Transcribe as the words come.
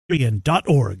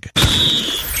Org.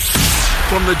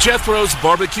 From the Jethro's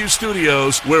Barbecue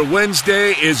Studios, where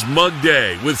Wednesday is Mug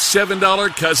Day with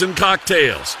 $7 Cousin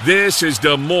Cocktails. This is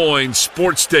Des Moines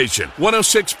Sports Station,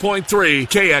 106.3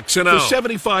 KXNO. For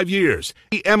 75 years,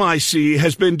 the MIC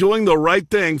has been doing the right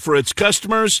thing for its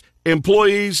customers,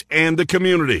 employees, and the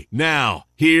community. Now,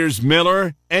 here's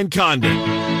Miller and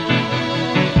Condon.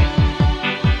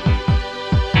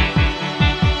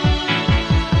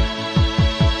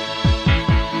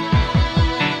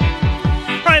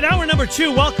 Number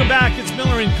 2, welcome back. It's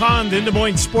Miller and Condon, Des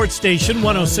Moines Sports Station,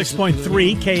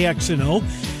 106.3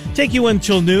 KXNO. Take you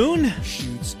until noon.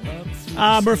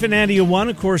 Murph and Andy 1,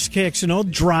 of course,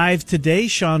 KXNO. Drive today,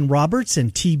 Sean Roberts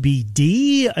and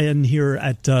TBD in here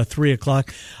at 3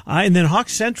 o'clock. And then Hawk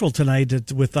Central tonight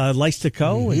with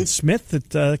Leistico and Smith.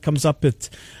 That comes up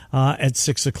at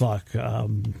 6 o'clock.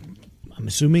 I'm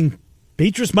assuming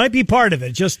Beatrice might be part of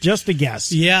it, just a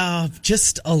guess. Yeah,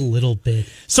 just a little bit.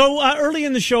 So early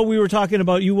in the show, we were talking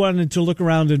about you wanted to look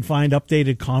around and find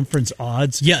updated conference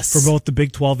odds. Yes. For both the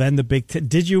Big 12 and the Big 10.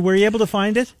 Were you able to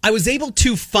find it? I was able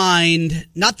to find,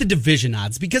 not the division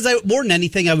odds, because more than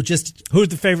anything, I would just... Who's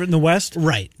the favorite in the West?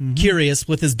 Right. Mm-hmm. Curious,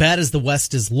 with as bad as the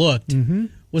West has looked. Mm-hmm.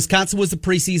 Wisconsin was the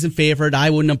preseason favorite.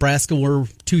 Iowa and Nebraska were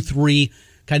 2-3,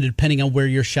 kind of depending on where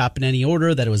you're shopping any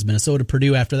order. That it was Minnesota,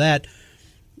 Purdue after that.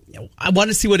 I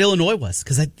wanted to see what Illinois was,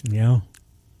 because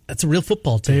that's a real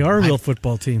football team. They are a real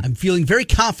football team. I'm feeling very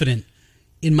confident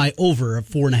in my over of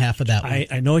 4.5 of that one.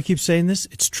 I know I keep saying this.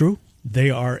 It's true. They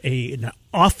are an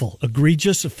awful,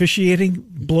 egregious, officiating,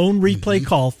 blown replay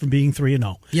call from being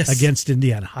 3-0 against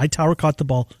Indiana. Hightower caught the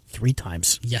ball 3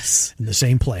 times. Yes. In the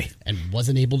same play. And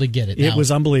wasn't able to get it. It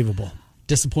was unbelievable.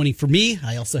 Disappointing for me.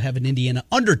 I also have an Indiana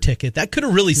under ticket. That could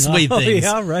have really swayed things.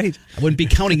 Yeah, right. I wouldn't be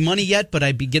counting money yet, but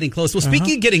I'd be getting close. Well,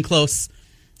 speaking of getting close,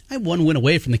 I'm 1 win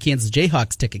away from the Kansas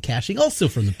Jayhawks ticket cashing, also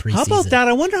from the preseason. How about that?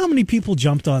 I wonder how many people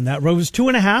jumped on that. It was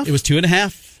 2.5? It was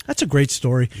 2.5. That's a great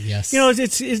story. Yes. You know, it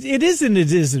is and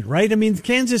it isn't, right? I mean,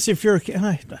 Kansas, if you're...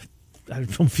 I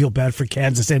don't feel bad for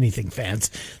Kansas anything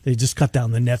fans. They just cut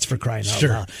down the nets for crying out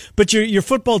loud. But your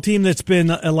football team that's been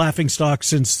a laughingstock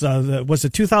since, was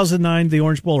it 2009, the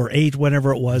Orange Bowl, or 8,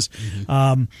 whenever it was.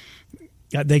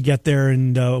 Mm-hmm. They get there,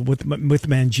 and with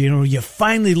Mangino, you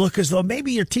finally look as though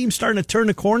maybe your team's starting to turn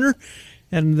a corner.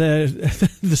 And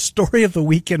the story of the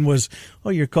weekend was,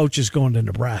 your coach is going to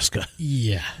Nebraska.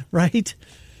 Yeah. Right?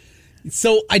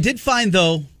 So I did find,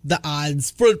 though, the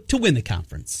odds to win the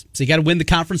conference. So you got to win the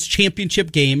conference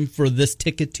championship game for this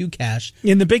ticket to cash.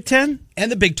 In the Big 10?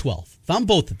 And the Big 12. Found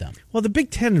both of them. Well, the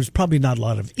Big 10, there's probably not a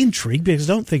lot of intrigue because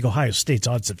I don't think Ohio State's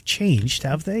odds have changed,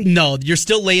 have they? No, you're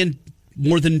still laying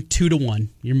more than 2-1.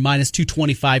 You're minus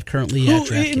 225 currently at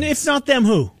DraftKings. If not them,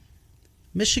 who?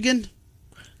 Michigan?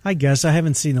 I guess. I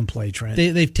haven't seen them play, Trent.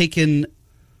 They've taken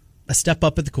a step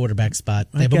up at the quarterback spot.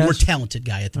 They have a more talented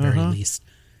guy at the very least.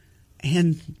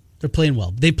 And they're playing well.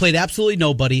 They played absolutely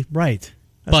nobody. Right.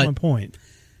 That's my point.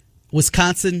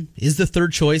 Wisconsin is the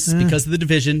third choice because of the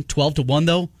division. 12-1,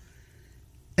 though.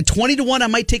 At 20-1, I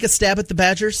might take a stab at the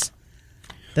Badgers.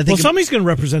 Somebody's going to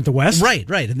represent the West. Right.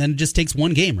 And then it just takes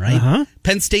one game, right?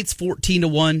 Penn State's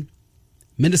 14-1.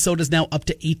 Minnesota's now up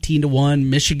to 18-1.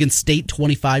 Michigan State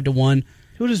 25-1.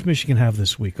 Who does Michigan have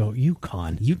this week?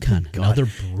 UConn. Another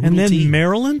brutal And then team.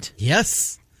 Maryland?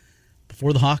 Yes.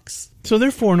 Before the Hawks. So they're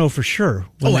 4-0 for sure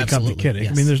when they come to Kittick.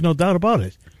 Yes. I mean, there's no doubt about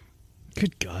it.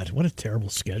 Good God, what a terrible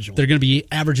schedule. They're going to be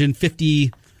averaging a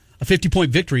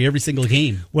 50-point victory every single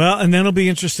game. Well, and then it'll be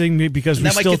interesting because we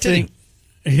still think...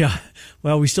 Yeah.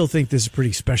 Well, we still think this is a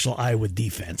pretty special Iowa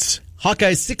defense.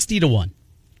 Hawkeyes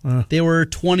 60-1. They were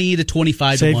 20-25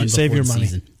 to 1 before the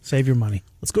season. Save your money.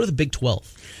 Let's go to the Big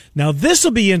 12. Now, this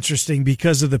will be interesting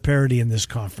because of the parity in this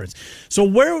conference. So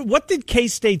what did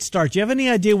K-State start? Do you have any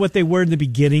idea what they were in the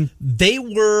beginning? They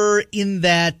were in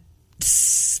that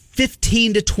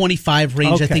 15 to 25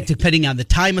 range, I think, depending on the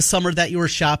time of summer that you were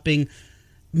shopping.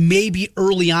 Maybe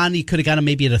early on, you could have got them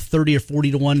maybe at a 30 or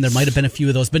 40 to 1. There might have been a few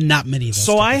of those, but not many of those.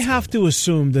 So I have to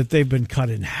assume that they've been cut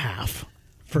in half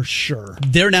for sure.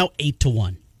 They're now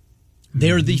 8-1.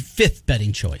 They're the 5th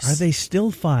betting choice. Are they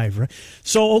still 5? Right?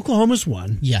 So Oklahoma's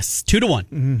 1. Yes, 2-1.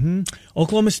 Mm-hmm.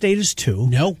 Oklahoma State is 2.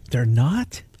 No, they're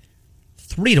not.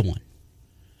 3-1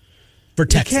 for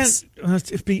Texas.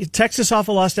 Texas off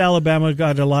of lost to Alabama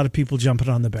got a lot of people jumping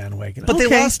on the bandwagon. But they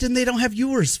lost and they don't have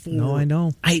yours for. No, I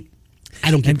know. I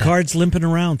don't get and that. Cards limping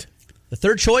around. The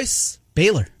third choice,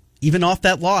 Baylor. Even off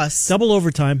that loss, double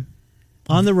overtime.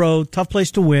 On the road, tough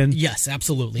place to win. Yes,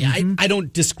 absolutely. Mm-hmm. I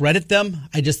don't discredit them.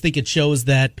 I just think it shows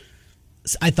that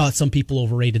I thought some people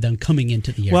overrated them coming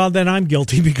into the year. Well, then I'm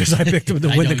guilty because I picked them to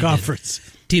win the conference.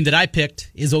 team that I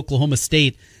picked is Oklahoma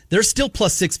State. They're still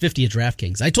plus 650 at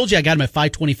DraftKings. I told you I got them at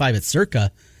 525 at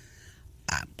Circa.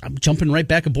 I'm jumping right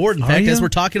back aboard. In fact, as we're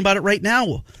talking about it right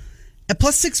now, at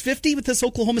plus 650 with this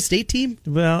Oklahoma State team.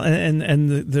 Well, and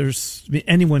there's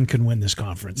anyone can win this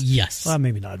conference. Yes. Well,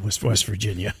 maybe not West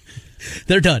Virginia.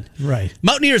 They're done. Right.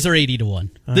 Mountaineers are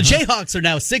 80-1. The Jayhawks are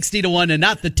now 60-1 and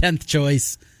not the 10th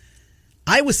choice.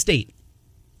 Iowa State,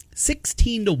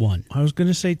 16-1. I was going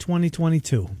to say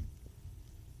 2022.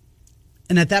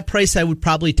 And at that price, I would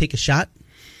probably take a shot.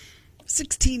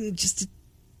 16, just a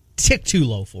tick too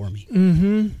low for me.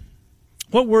 Mm-hmm.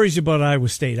 What worries you about Iowa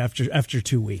State after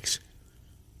 2 weeks?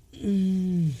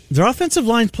 Their offensive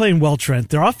line's playing well, Trent.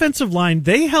 Their offensive line,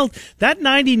 they held that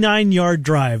 99-yard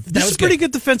drive. This is pretty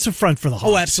good defensive front for the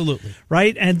Hawks. Oh, absolutely.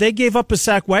 Right? And they gave up a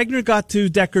sack. Wagner got to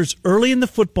Deckers early in the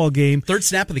football game. Third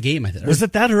snap of the game, I think. Was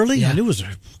it that early? Yeah. I knew it was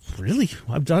really.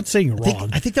 I'm not saying you're wrong.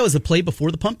 I think that was the play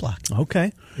before the punt block.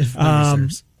 Okay. If memory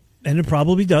serves. And it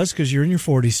probably does because you're in your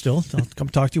 40s still. I'll come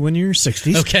talk to you when you're in your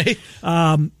 60s. Okay.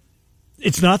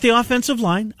 It's not the offensive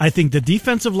line. I think the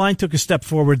defensive line took a step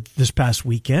forward this past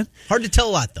weekend. Hard to tell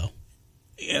a lot, though.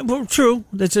 Yeah, well, true.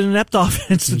 That's an inept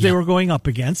offense that they were going up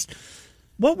against.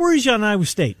 What worries you on Iowa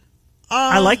State?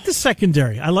 I like the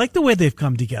secondary. I like the way they've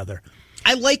come together.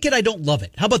 I like it. I don't love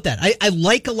it. How about that? I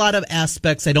like a lot of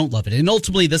aspects. I don't love it. And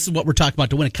ultimately, this is what we're talking about.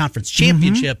 To win a conference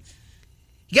championship,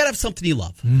 you got to have something you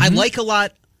love. I like a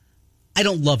lot. I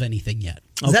don't love anything yet.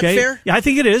 Is that fair? Yeah, I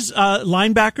think it is.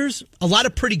 Linebackers. A lot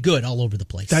of pretty good all over the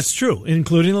place. That's true,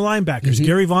 including the linebackers.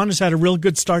 Gary Vaughn has had a real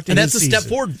good start to his season. And that's a step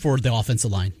forward for the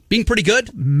offensive line. Being pretty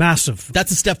good? Massive.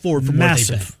 That's a step forward from where they've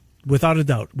been. Without a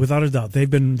doubt. Without a doubt. They've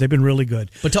been really good.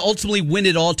 But to ultimately win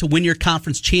it all, to win your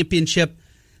conference championship,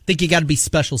 I think you got to be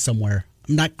special somewhere.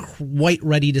 I'm not quite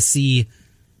ready to see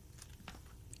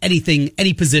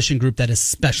any position group that is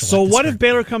special. So what if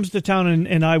Baylor comes to town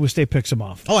and Iowa State picks them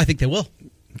off? Oh, I think they will.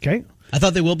 Okay. I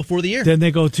thought they will before the year. Then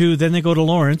they go to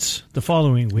Lawrence the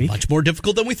following week. Much more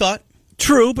difficult than we thought.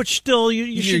 True, but still,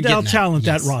 you should out-talent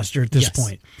that roster at this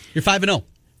point. You're 5-0.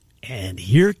 And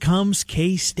here comes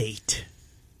K-State.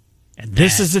 And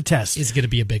this is a test. It's going to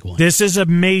be a big one. This is a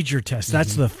major test.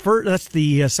 That's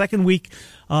the second week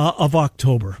of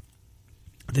October.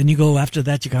 Then you go after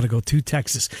that, you got to go to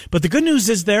Texas. But the good news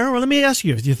is there, well, let me ask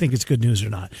you if you think it's good news or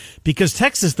not. Because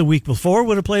Texas the week before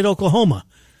would have played Oklahoma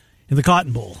in the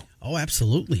Cotton Bowl. Oh,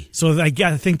 absolutely. So I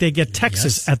think they get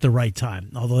Texas at the right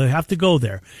time, although they have to go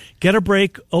there. Get a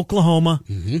break, Oklahoma,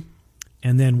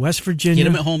 and then West Virginia. Get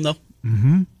them at home, though.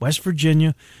 West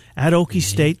Virginia, at Okie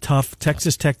State, tough.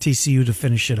 Texas Tech, TCU to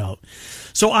finish it out.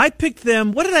 So I picked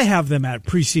them. What did I have them at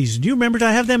preseason? Do you remember? Did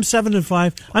I have them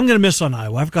 7-5? I'm going to miss on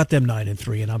Iowa. I've got them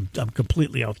 9-3, and I'm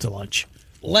completely out to lunch.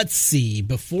 Let's see.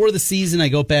 Before the season, I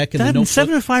go back and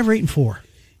 7-5 or 8-4.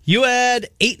 You had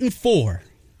 8-4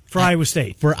 for Iowa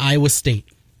State. For Iowa State,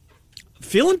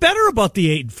 feeling better about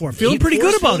the 8-4. Feeling pretty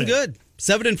good about it. Good.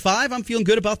 7-5. I'm feeling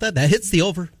good about that. That hits the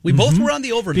over. We both were on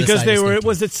the over because they were. State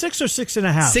was it 6 or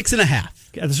 6.5?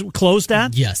 6.5. That's closed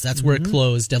at. Yes, that's where it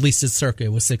closed. At least at Circa,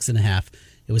 it was 6.5.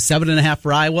 It was 7.5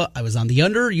 for Iowa. I was on the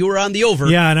under. You were on the over.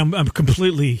 Yeah, and I'm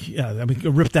completely. Yeah, I mean,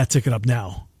 rip that ticket up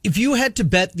now. If you had to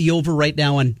bet the over right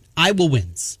now on Iowa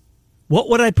wins, what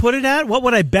would I put it at? What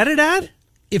would I bet it at?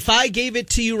 If I gave it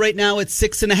to you right now at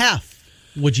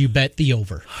 6.5, would you bet the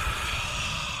over?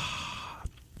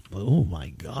 Oh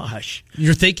my gosh!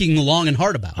 You're thinking long and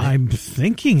hard about it. I'm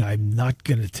thinking I'm not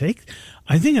going to take.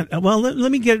 I think. Well, let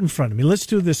me get it in front of me. Let's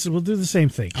do this. We'll do the same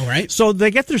thing. All right. So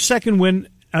they get their second win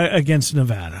against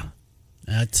Nevada.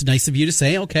 That's nice of you to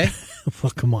say. Okay.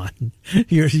 Well, come on.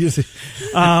 You're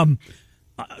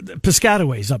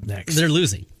Piscataway's up next. They're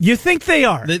losing. You think they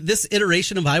are? This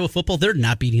iteration of Iowa football, they're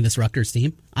not beating this Rutgers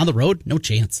team. On the road, no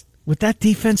chance. With that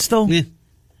defense, though? Yeah.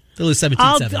 They lose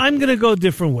 17-7. I'm going to go a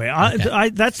different way. Okay.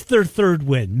 That's their third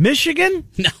win. Michigan?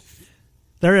 No.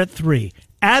 They're at 3.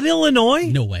 At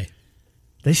Illinois? No way.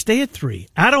 They stay at 3.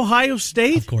 At Ohio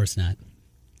State? Of course not.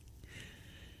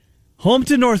 Home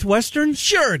to Northwestern?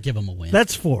 Sure, give them a win.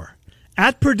 That's 4.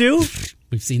 At Purdue?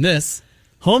 We've seen this.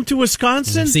 Home to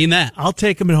Wisconsin? We've seen that. I'll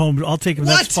take them at home. I'll take them.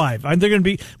 What? That's 5. They're going to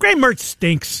be. Graham Mertz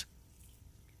stinks.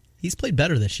 He's played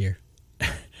better this year.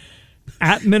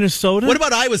 At Minnesota? What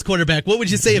about Iowa's quarterback? What would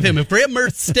you say of him? If Graham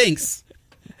Mertz stinks.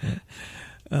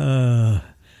 Trent,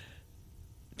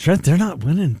 they're not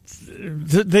winning.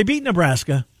 They beat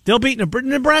Nebraska. They'll beat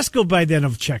Nebraska by then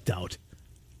have checked out.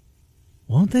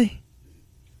 Won't they?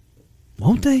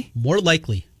 Won't they? More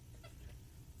likely.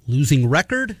 Losing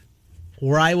record,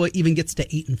 or Iowa even gets to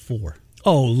 8-4.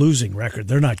 Oh, losing record.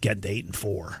 They're not getting to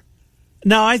 8-4.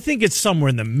 Now, I think it's somewhere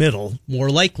in the middle.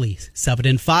 More likely,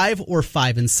 7-5 or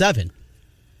 5-7.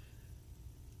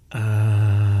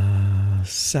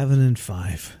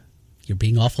 7-5. You're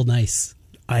being awful nice.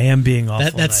 I am being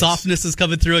awful That nice. softness is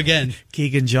coming through again.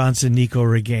 Keegan Johnson, Nico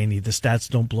Reganey. The stats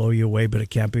don't blow you away, but it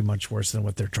can't be much worse than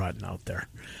what they're trotting out there.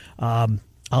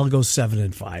 I'll go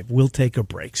 7-5. We'll take a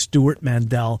break. Stuart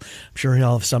Mandel, I'm sure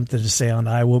he'll have something to say on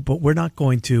Iowa, but we're not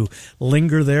going to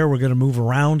linger there. We're going to move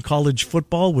around college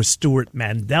football with Stuart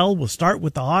Mandel. We'll start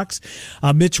with the Hawks.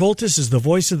 Mitch Holthus is the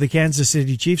voice of the Kansas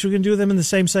City Chiefs. We're going to do them in the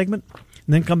same segment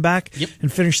and then come back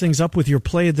and finish things up with your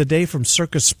play of the day from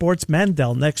Circus Sports.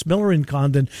 Mandel next. Miller and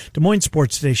Condon, Des Moines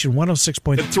Sports Station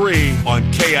 106.3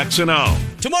 on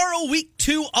KXNO. Tomorrow, week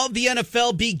 2 of the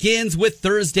NFL begins with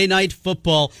Thursday Night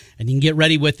Football, and you can get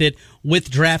ready with it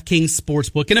with DraftKings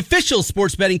Sportsbook, an official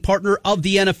sports betting partner of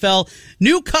the NFL.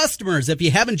 New customers, if you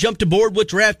haven't jumped aboard with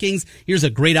DraftKings, here's a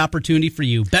great opportunity for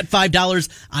you. Bet $5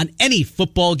 on any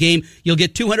football game. You'll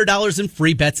get $200 in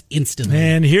free bets instantly.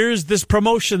 And here's this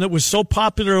promotion that was so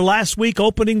popular last week,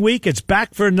 opening week. It's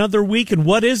back for another week. And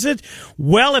what is it?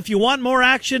 Well, if you want more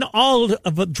action, all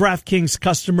of the DraftKings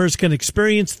customers can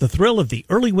experience the thrill of the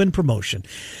early win promotion.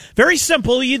 Very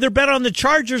simple. You either bet on the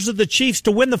Chargers or the Chiefs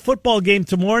to win the football game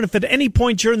tomorrow. And if at any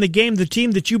point during the game the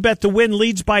team that you bet to win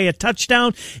leads by a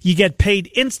touchdown, you get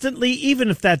paid instantly, even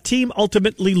if that team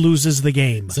ultimately loses the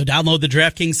game. So download the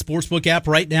DraftKings Sportsbook app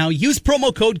right now. Use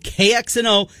promo code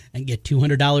KXNO and get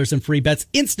 $200 in free bets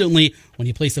instantly when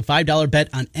you place a $5 bet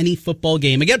on any football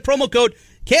game. Again, promo code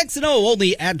KXNO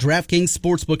only at DraftKings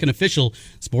Sportsbook, an official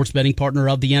sports betting partner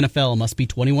of the NFL. Must be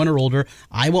 21 or older.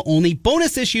 Iowa only.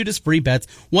 Bonus issued as free bets.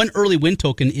 One early win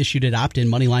token issued at opt-in.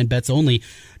 Moneyline bets only.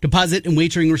 Deposit and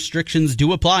wagering restrictions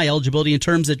do apply. Eligibility and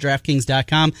terms at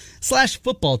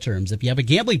DraftKings.com/football terms. If you have a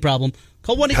gambling problem,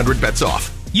 call 1-800-BETS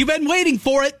off. You've been waiting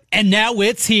for it, and now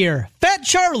it's here. Fat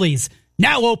Charlie's,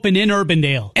 now open in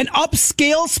Urbandale. An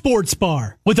upscale sports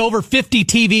bar with over 50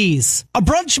 TVs. A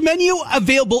brunch menu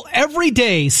available every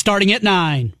day starting at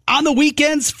 9. On the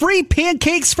weekends, free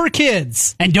pancakes for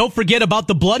kids. And don't forget about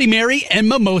the Bloody Mary and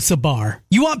Mimosa Bar.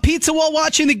 You want pizza while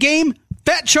watching the game?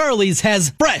 Fat Charlie's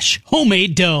has fresh,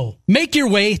 homemade dough. Make your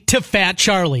way to Fat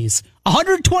Charlie's,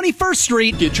 121st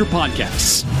Street. Get your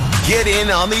podcasts. Get in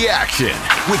on the action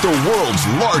with the world's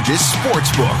largest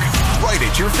sports book right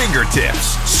at your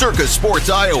fingertips. Circa Sports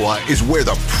Iowa is where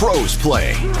the pros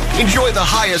play. Enjoy the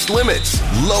highest limits,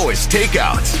 lowest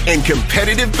takeouts, and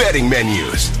competitive betting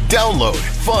menus. Download,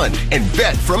 fund, and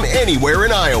bet from anywhere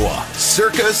in Iowa.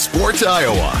 Circa Sports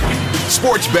Iowa.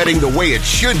 Sports betting the way it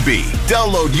should be.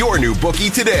 Download your new bookie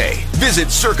today. Visit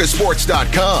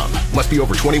circasports.com. Must be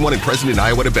over 21 and present in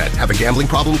Iowa to bet. Have a gambling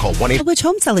problem? Call 1-800. Which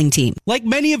home selling team? Like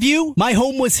many of you, my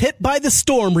home was hit by the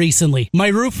storm recently. My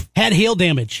roof had hail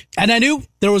damage, and I knew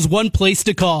there was one place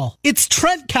to call. It's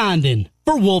Trent Condon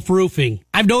for Wolf Roofing.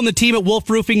 I've known the team at Wolf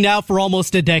Roofing now for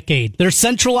almost a decade. They're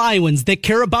Central Iowans that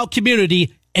care about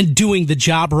community and doing the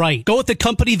job right. Go with a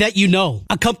company that you know,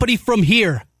 a company from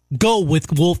here. Go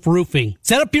with Wolf Roofing.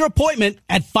 Set up your appointment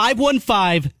at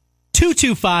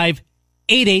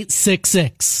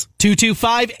 515-225-8866.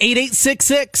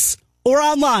 225-8866 or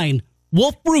online,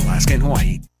 Wolf Roof. Alaska and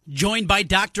Hawaii. Joined by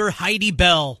Dr. Heidi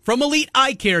Bell from Elite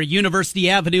Eye Care, University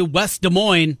Avenue, West Des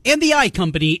Moines, and the Eye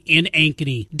Company in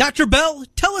Ankeny. Dr. Bell,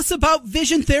 tell us about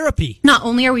vision therapy. Not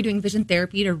only are we doing vision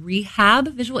therapy to rehab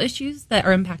visual issues that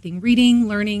are impacting reading,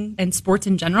 learning, and sports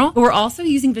in general, but we're also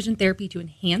using vision therapy to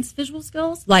enhance visual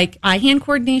skills like eye-hand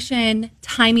coordination,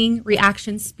 timing,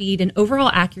 reaction speed, and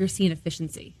overall accuracy and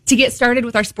efficiency. To get started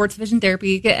with our sports vision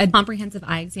therapy, get a comprehensive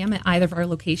eye exam at either of our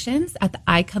locations, at the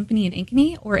Eye Company in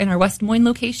Ankeny or in our West Des Moines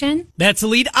location. That's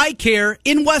Elite Eye Care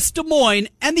in West Des Moines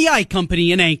and the Eye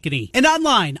Company in Ankeny. And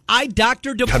online,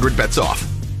 iDoctor. 100-BETS off.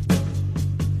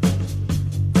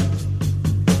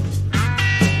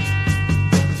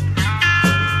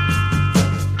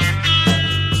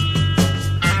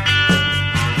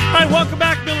 All right, welcome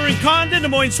back, Miller and Condon, Des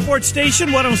Moines Sports Station,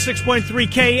 106.3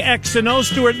 KXNO.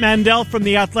 Stuart Mandel from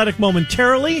The Athletic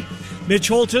momentarily. Mitch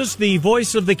Holthus, the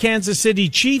voice of the Kansas City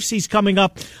Chiefs. He's coming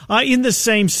up in the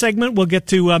same segment. We'll get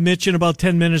to Mitch in about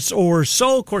 10 minutes or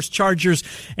so. Of course, Chargers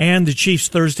and the Chiefs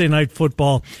Thursday Night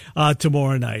Football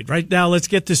tomorrow night. Right now, let's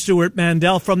get to Stuart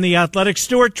Mandel from The Athletic.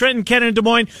 Stuart, Trenton, Ken, and Des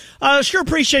Moines. Sure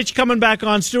appreciate you coming back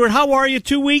on, Stuart. How are you?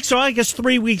 2 weeks, or I guess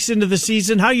 3 weeks into the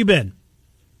season. How you been?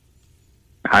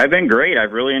 I've been great.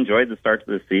 I've really enjoyed the start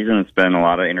to the season. It's been a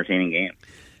lot of entertaining games.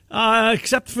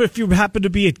 Except for if you happen to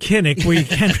be at Kinnick, where you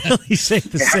can't really say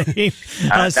the same.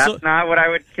 That's not what I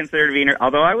would consider to be.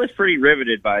 Although I was pretty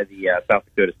riveted by the South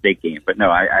Dakota State game, but no,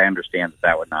 I understand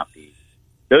that would not be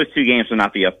those two games will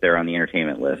not be up there on the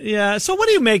entertainment list. Yeah. So what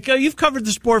do you make? You've covered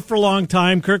the sport for a long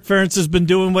time. Kirk Ferentz has been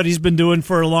doing what he's been doing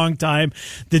for a long time.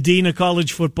 The dean of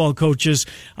college football coaches,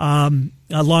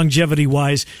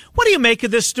 longevity-wise. What do you make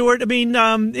of this, Stuart? I mean,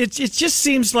 it just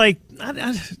seems like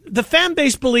the fan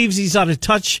base believes he's out of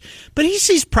touch, but he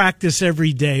sees practice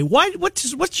every day.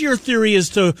 What's your theory as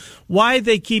to why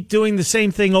they keep doing the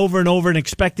same thing over and over and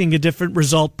expecting a different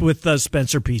result with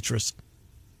Spencer Petras?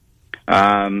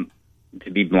 To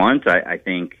be blunt, I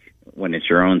think when it's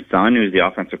your own son who's the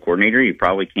offensive coordinator, you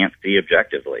probably can't see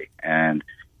objectively. And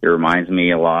it reminds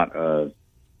me a lot of,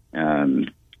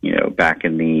 back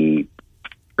in the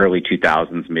early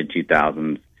 2000s,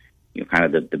 mid-2000s,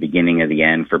 kind of the beginning of the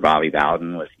end for Bobby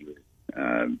Bowden was he was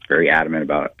very adamant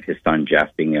about his son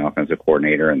Jeff being the offensive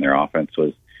coordinator, and their offense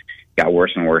got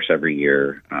worse and worse every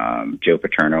year. Joe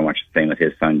Paterno, much the same with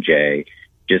his son Jay.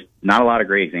 Just not a lot of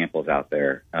great examples out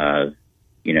there of,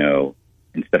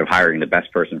 instead of hiring the best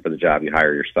person for the job, you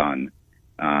hire your son.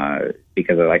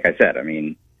 Because, like I said, I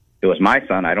mean, if it was my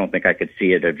son, I don't think I could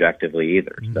see it objectively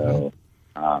either. Mm-hmm. So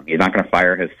he's not going to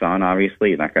fire his son,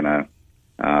 obviously. He's not going to,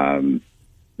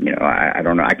 I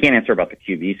don't know. I can't answer about the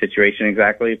QB situation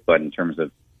exactly, but in terms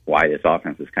of why this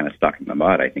offense is kind of stuck in the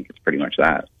mud, I think it's pretty much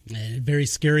that. Very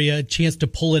scary, a chance to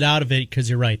pull it out of it, because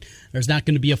you're right. There's not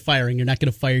going to be a firing. You're not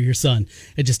going to fire your son.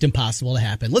 It's just impossible to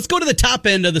happen. Let's go to the top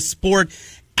end of the sport.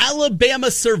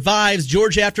 Alabama survives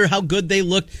Georgia after how good they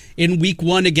looked in week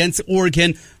 1 against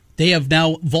Oregon. They have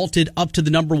now vaulted up to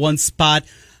the number 1 spot.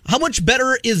 How much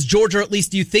better is Georgia, or at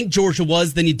least do you think Georgia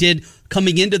was, than you did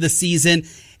coming into the season?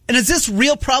 And is this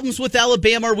real problems with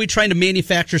Alabama, or are we trying to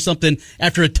manufacture something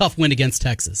after a tough win against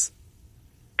Texas?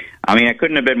 I mean, I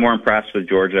couldn't have been more impressed with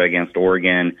Georgia against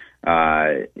Oregon.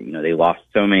 They lost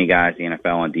so many guys in the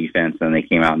NFL on defense, and they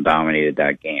came out and dominated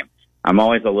that game. I'm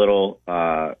always a little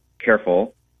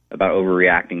careful about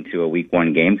overreacting to a week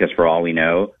 1 game, because for all we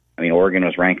know, I mean, Oregon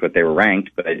was ranked what they were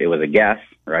ranked, but it was a guess,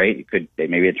 right?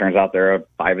 Maybe it turns out they're a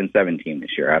 5-7 team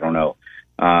this year. I don't know.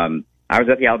 I was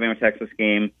at the Alabama-Texas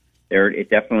game. It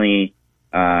definitely,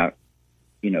 it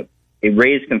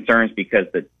raised concerns because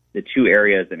the two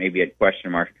areas that maybe had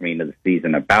question marks coming into the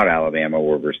season about Alabama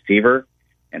were receiver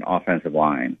and offensive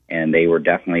line, and they were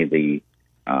definitely the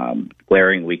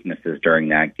glaring weaknesses during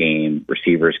that game.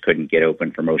 Receivers couldn't get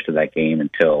open for most of that game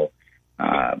until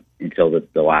the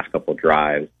last couple of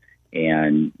drives.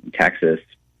 And Texas,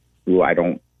 who I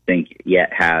don't think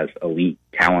yet has elite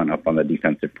talent up on the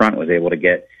defensive front, was able to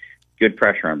get good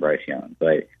pressure on Bryce Young.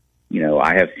 But,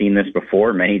 I have seen this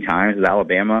before many times with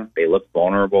Alabama. They look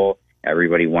vulnerable.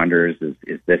 Everybody wonders,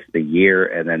 is this the year?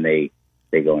 And then they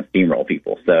go and steamroll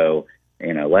people. So,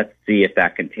 let's see if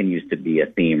that continues to be a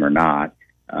theme or not,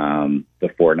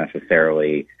 before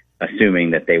necessarily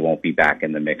assuming that they won't be back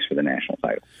in the mix for the national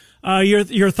title.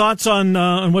 Your thoughts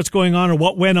on what's going on, or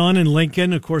what went on in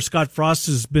Lincoln? Of course, Scott Frost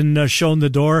has been shown the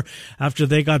door after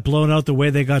they got blown out the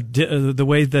way they got the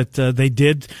way that they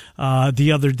did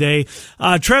the other day.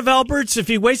 Trev Alberts, if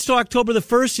he waits till October the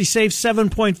 1st, he saves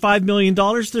 $7.5 million.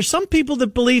 There's some people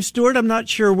that believe, Stuart, I'm not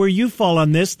sure where you fall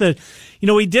on this, that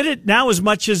he did it now as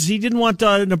much as he didn't want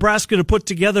Nebraska to put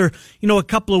together a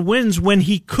couple of wins when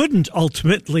he couldn't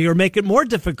ultimately, or make it more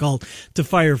difficult to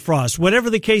fire Frost. Whatever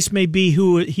the case may be,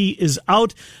 who he is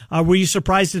out. Were you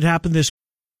surprised it happened this?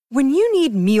 When you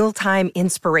need mealtime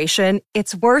inspiration,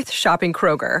 it's worth shopping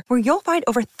Kroger, where you'll find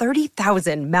over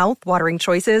 30,000 mouth-watering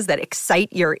choices that excite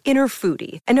your inner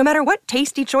foodie. And no matter what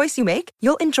tasty choice you make,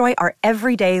 you'll enjoy our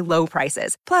everyday low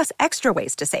prices, plus extra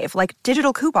ways to save, like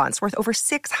digital coupons worth over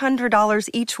 $600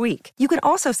 each week. You can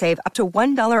also save up to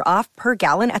 $1 off per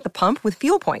gallon at the pump with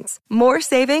fuel points. More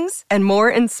savings and more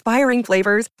inspiring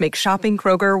flavors make shopping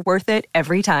Kroger worth it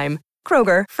every time.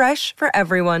 Kroger, fresh for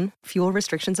everyone. Fuel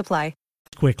restrictions apply.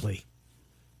 Quickly.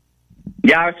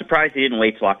 Yeah, I was surprised he didn't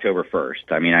wait till October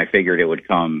 1st. I mean, I figured it would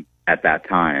come at that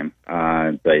time,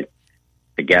 but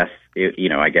I guess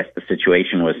the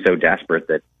situation was so desperate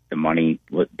that the money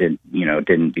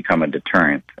didn't become a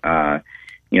deterrent. I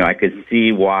could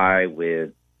see why.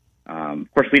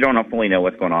 Of course, we don't fully know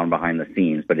what's going on behind the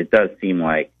scenes, but it does seem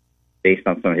like, based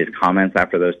on some of his comments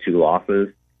after those 2 losses,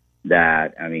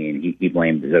 that he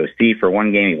blamed his OC for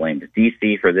one game, he blamed the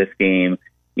DC for this game.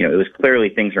 It was clearly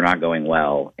things are not going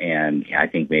well, and I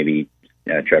think maybe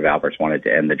Trev Alberts wanted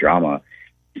to end the drama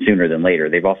sooner than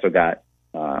later. They've also got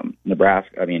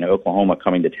Oklahoma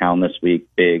coming to town this week,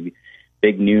 big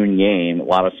noon game, a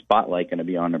lot of spotlight going to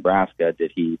be on Nebraska.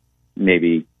 Did he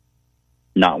maybe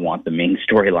not want the main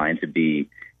storyline to be,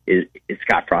 is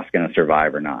Scott Frost going to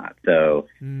survive or not? So,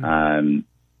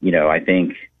 I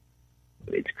think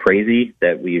it's crazy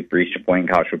that we've reached a point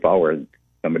in college football where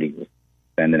somebody will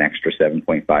spend an extra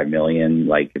 $7.5 million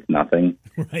like it's nothing.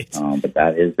 Right. But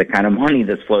that is the kind of money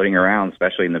that's floating around,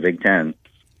 especially in the Big Ten.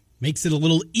 Makes it a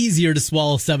little easier to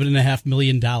swallow $7.5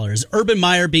 million. Urban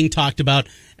Meyer being talked about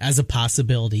as a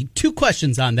possibility. 2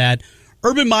 questions on that.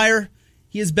 Urban Meyer,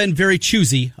 he has been very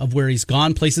choosy of where he's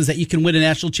gone, places that you can win a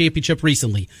national championship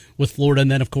recently with Florida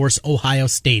and then, of course, Ohio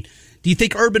State. Do you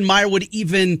think Urban Meyer would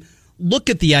even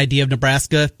look at the idea of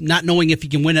Nebraska, not knowing if he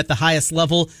can win at the highest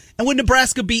level? And would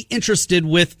Nebraska be interested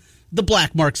with the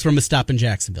black marks from a stop in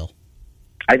Jacksonville?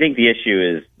 I think the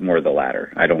issue is more the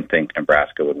latter. I don't think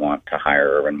Nebraska would want to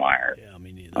hire Urban Meyer. Yeah,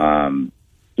 me neither.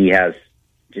 He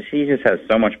just has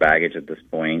so much baggage at this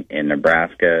point. In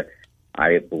Nebraska,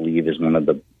 I believe, is one of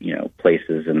the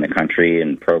places in the country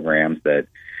and programs that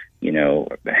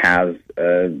has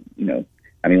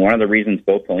one of the reasons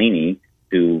Bo Pelini,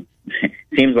 who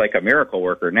seems like a miracle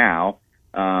worker now,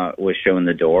 was shown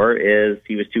the door is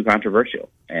he was too controversial.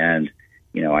 And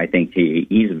I think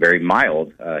he's very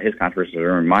mild. His controversies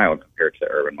are very mild compared to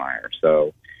Urban Meyer.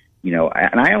 So,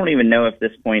 and I don't even know at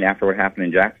this point, after what happened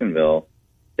in Jacksonville,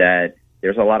 that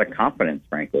there's a lot of confidence,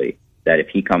 frankly, that if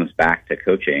he comes back to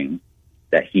coaching,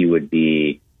 that he would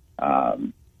be,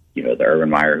 the Urban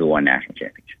Meyer who won national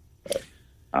championship. So,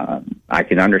 I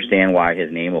can understand why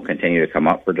his name will continue to come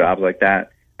up for jobs like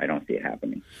that. I don't see it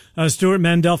happening. Stuart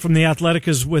Mandel from The Athletic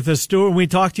is with us. Stuart, when we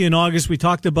talked to you in August, we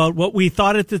talked about what we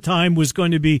thought at the time was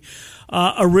going to be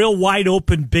a real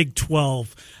wide-open Big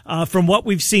 12. From what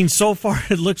we've seen so far,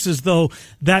 it looks as though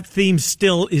that theme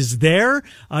still is there.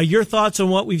 Your thoughts on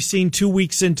what we've seen 2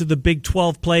 weeks into the Big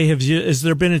 12 play? Has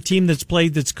there been a team that's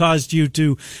played that's caused you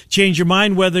to change your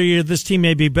mind, whether this team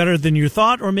may be better than you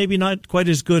thought or maybe not quite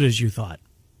as good as you thought?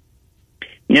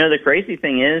 The crazy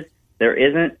thing is, there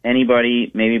isn't anybody,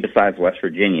 maybe besides West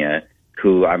Virginia,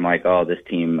 who I'm like, oh, this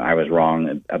team, I was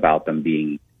wrong about them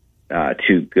being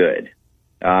too good.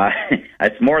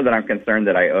 It's more that I'm concerned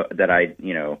that I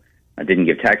didn't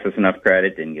give Texas enough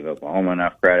credit, didn't give Oklahoma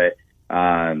enough credit.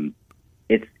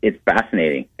 It's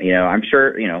fascinating. I'm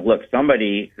sure, look,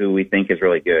 somebody who we think is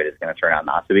really good is going to turn out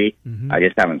not to be. Mm-hmm. I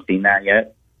just haven't seen that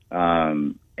yet.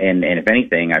 And if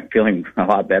anything, I'm feeling a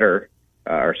lot better,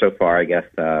 or so far, I guess,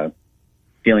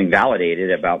 feeling validated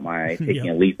about my taking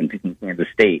a leap and picking Kansas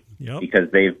State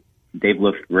because they've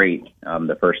looked great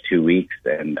the first 2 weeks,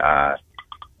 and I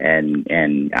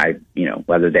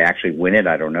whether they actually win it,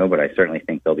 I don't know, but I certainly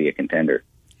think they'll be a contender.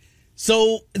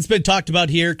 So it's been talked about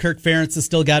here. Kirk Ferentz has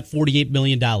still got $48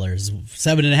 million,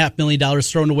 $7.5 million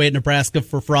thrown away at Nebraska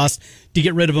for Frost to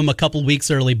get rid of him a couple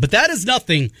weeks early. But that is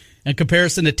nothing in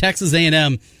comparison to Texas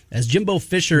A&M, as Jimbo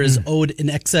Fisher is owed in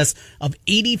excess of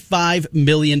 $85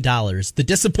 million. The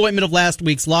disappointment of last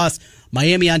week's loss,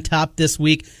 Miami on top this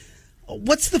week.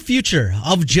 What's the future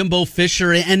of Jimbo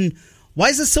Fisher, and why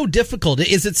is it so difficult?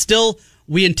 Is it still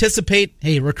we anticipate,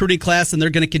 recruiting class, and they're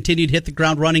going to continue to hit the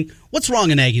ground running? What's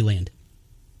wrong in Aggieland?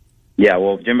 Yeah,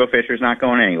 well, Jimbo Fisher's not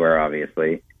going anywhere,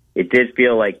 obviously. It did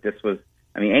feel like this was,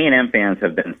 A&M fans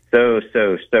have been so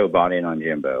bought in on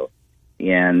Jimbo.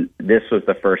 And this was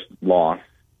the first loss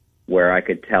where I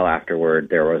could tell afterward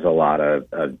there was a lot of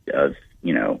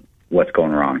what's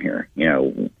going wrong here.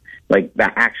 Like the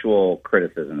actual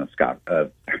criticism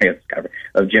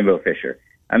of Jimbo Fisher.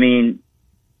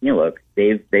 Look,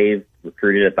 they've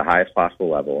recruited at the highest possible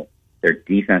level. Their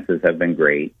defenses have been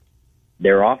great.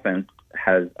 Their offense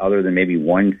has, other than maybe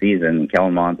one season,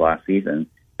 Kellen Mond's last season,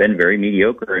 been very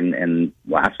mediocre and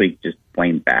last week just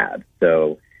plain bad.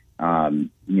 So, and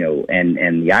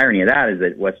the irony of that is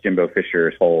that what's Jimbo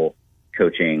Fisher's whole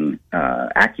coaching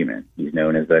acumen? He's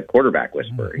known as a quarterback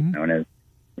whisperer. Mm-hmm. He's known as,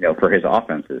 for his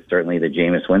offenses, certainly the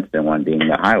Jameis Winston one being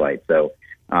the highlight. So,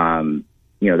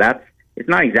 it's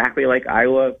not exactly like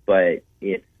Iowa, but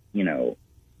it's,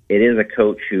 it is a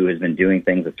coach who has been doing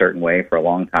things a certain way for a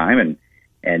long time,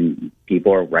 and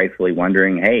people are rightfully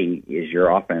wondering, hey, is your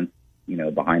offense,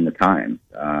 behind the times?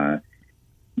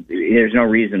 There's no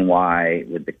reason why,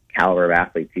 with the caliber of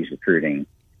athletes he's recruiting,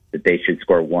 that they should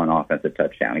score one offensive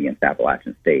touchdown against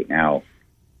Appalachian State. Now,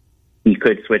 he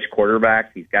could switch quarterbacks.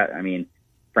 He's got,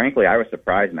 frankly, I was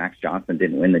surprised Max Johnson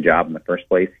didn't win the job in the first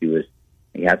place.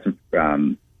 He had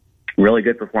some really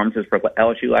good performances for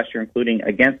LSU last year, including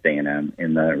against A&M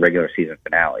in the regular season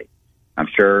finale. I'm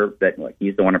sure that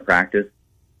he's the one to practice.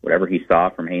 Whatever he saw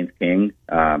from Haynes King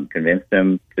convinced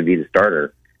him to be the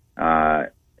starter.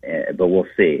 But we'll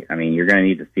see. You're going to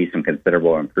need to see some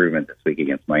considerable improvement this week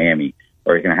against Miami,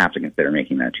 or you're going to have to consider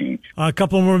making that change. A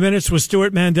couple more minutes with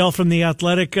Stuart Mandel from The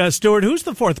Athletic. Stuart, who's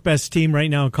the fourth best team right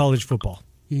now in college football?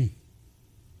 It's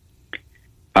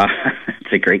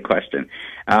a great question.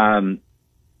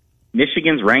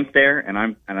 Michigan's ranked there,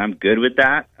 and I'm good with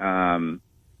that.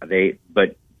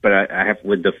 But I have,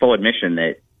 with the full admission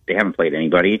that they haven't played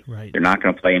anybody. Right. They're not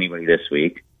going to play anybody this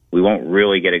week. We won't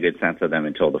really get a good sense of them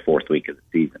until the fourth week of the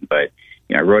season. But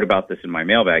I wrote about this in my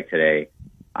mailbag today.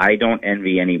 I don't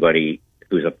envy anybody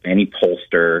who's any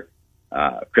pollster.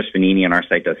 Chris Vanini on our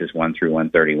site does his 1 through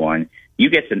 131. You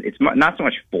get to, it's not so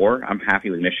much 4. I'm happy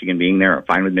with Michigan being there, or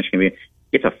fine with Michigan being.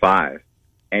 It's a 5,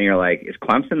 and you're like, is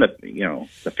Clemson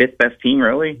the 5th best team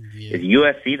really? Yeah. Is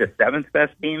USC the 7th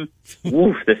best team?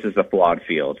 Woof, this is a flawed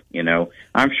field.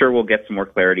 I'm sure we'll get some more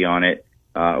clarity on it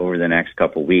over the next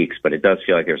couple weeks, but it does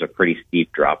feel like there's a pretty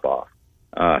steep drop off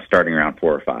starting around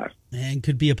 4 or 5. And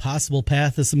could be a possible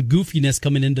path of some goofiness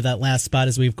coming into that last spot,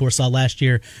 as we, of course, saw last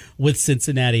year with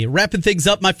Cincinnati. Wrapping things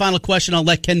up, my final question, I'll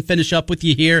let Ken finish up with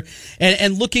you here.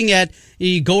 And looking at,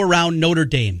 you go around Notre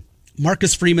Dame.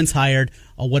 Marcus Freeman's hired.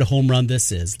 Oh, what a home run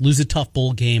this is. Lose a tough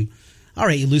bowl game. All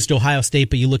right, you lose to Ohio State,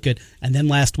 but you look at, and then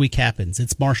last week happens.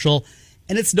 It's Marshall,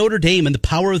 and it's Notre Dame, and the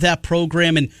power of that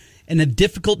program, and the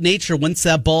difficult nature once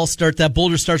that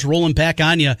boulder starts rolling back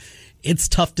on you. It's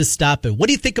tough to stop it. What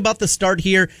do you think about the start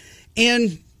here?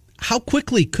 And how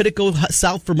quickly could it go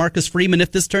south for Marcus Freeman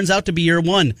if this turns out to be year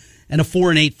one and a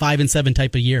 4-8, 5-7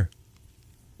 type of year?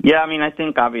 Yeah, I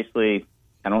think obviously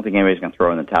I don't think anybody's going to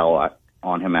throw in the towel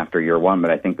on him after year one,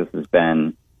 but I think this has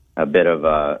been a bit of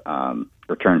a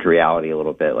return to reality a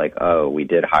little bit. Like, oh, we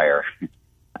did hire,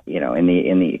 in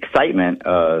the excitement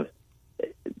of,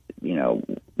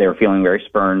 they were feeling very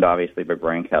spurned, obviously, by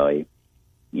Brian Kelly.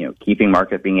 Being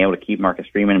able to keep Marcus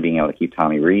Freeman and being able to keep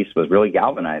Tommy Rees was really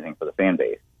galvanizing for the fan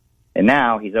base. And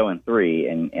now he's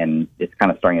 0-3, and it's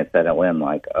kind of starting to settle in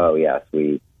like, oh, yes,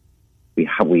 we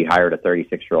hired a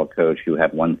 36-year-old coach who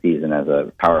had one season as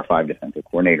a Power 5 defensive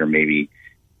coordinator. Maybe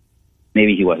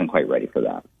he wasn't quite ready for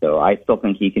that. So I still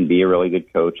think he can be a really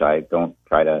good coach. I don't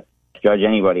try to judge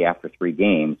anybody after 3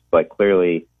 games, but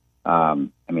clearly,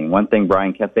 one thing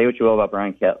say what you will about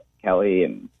Brian Kelly,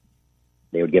 and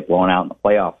they would get blown out in the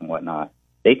playoffs and whatnot.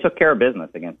 They took care of business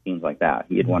against teams like that.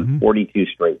 He had won 42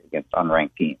 straight against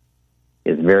unranked teams.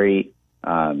 It's very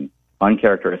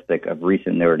uncharacteristic of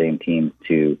recent Notre Dame teams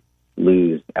to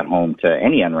lose at home to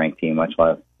any unranked team, much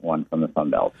less one from the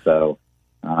Sun Belt. So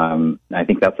I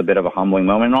think that's a bit of a humbling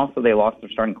moment. And also, they lost their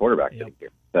starting quarterback this year.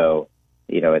 So,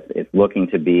 it's looking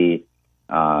to be,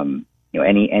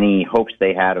 any hopes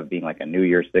they had of being like a New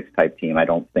Year's Six type team, I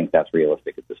don't think that's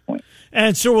realistic at this point.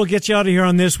 And sir, we'll get you out of here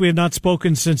on this. We have not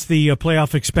spoken since the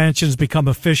playoff expansion has become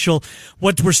official.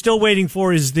 What we're still waiting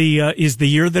for is the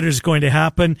year that is going to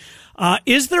happen.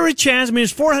 Is there a chance?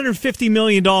 It's $450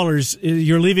 million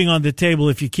you're leaving on the table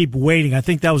if you keep waiting. I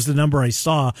think that was the number I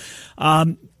saw.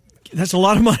 That's a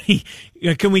lot of money.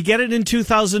 Can we get it in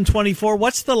 2024?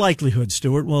 What's the likelihood,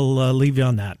 Stuart? We'll leave you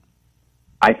on that.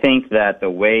 I think that the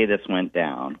way this went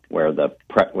down, where the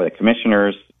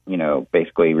commissioners,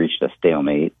 basically reached a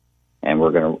stalemate, and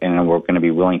we're going to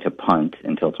be willing to punt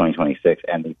until 2026,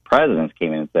 and the presidents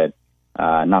came in and said,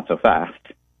 not so fast.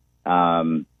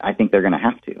 I think they're going to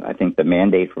have to. I think the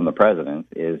mandate from the presidents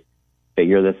is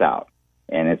figure this out,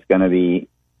 and it's going to be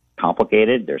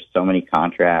complicated. There's so many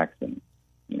contracts, and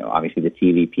obviously the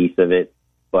TV piece of it.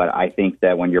 But I think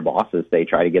that when your bosses say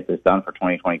try to get this done for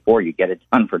 2024, you get it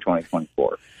done for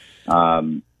 2024.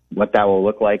 What that will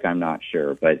look like, I'm not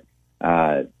sure. But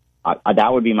that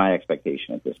would be my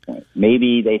expectation at this point.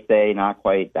 Maybe they say not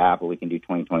quite that, but we can do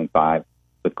 2025.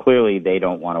 But clearly they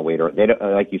don't want to wait. Or they don't,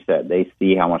 like you said, they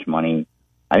see how much money.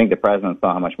 I think the president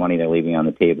saw how much money they're leaving on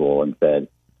the table and said,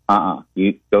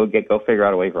 you go figure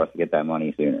out a way for us to get that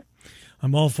money sooner.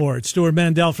 I'm all for it. Stuart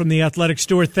Mandel from The Athletic.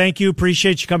 Stuart, thank you.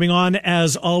 Appreciate you coming on,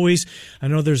 as always. I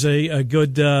know there's a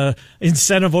good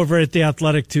incentive over at The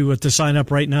Athletic to sign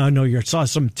up right now. I know you saw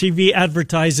some TV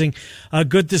advertising.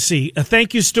 Good to see.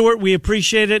 Thank you, Stuart. We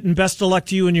appreciate it, and best of luck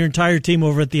to you and your entire team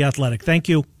over at The Athletic. Thank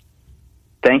you.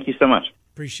 Thank you so much.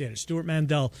 Appreciate it. Stuart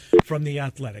Mandel from The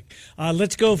Athletic.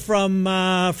 Let's go from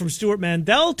Stuart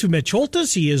Mandel to Mitch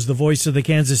Holthus. He is the voice of the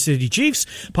Kansas City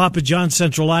Chiefs. Papa John's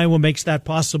Central Iowa makes that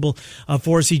possible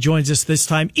for us. He joins us this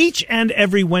time each and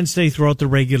every Wednesday throughout the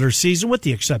regular season, with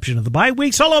the exception of the bye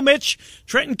weeks. Hello, Mitch.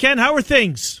 Trent and Ken, how are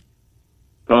things?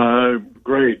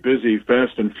 Great, busy,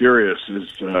 fast and furious,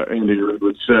 as Andy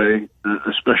would say,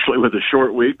 especially with a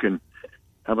short week and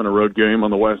having a road game on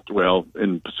the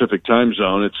in Pacific time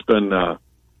zone. It's been a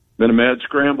mad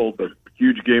scramble, but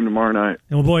huge game tomorrow night.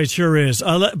 Oh boy, it sure is.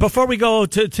 Before we go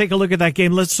to take a look at that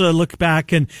game, let's look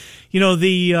back. And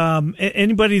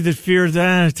anybody that feared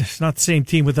that it's not the same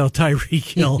team without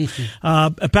Tyreek Hill,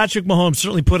 Patrick Mahomes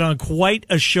certainly put on quite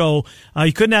a show.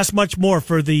 You couldn't ask much more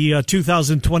for the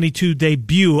 2022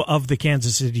 debut of the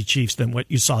Kansas City Chiefs than what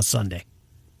you saw Sunday.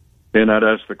 And I'd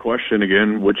ask the question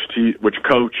again: which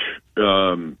coach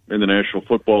in the National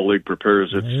Football League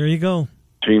prepares its there you go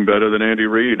team better than Andy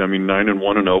Reid? I mean,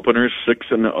 9-1 in openers,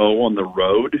 6-0 on the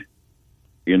road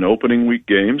in opening week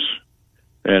games,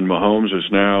 and Mahomes is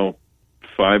now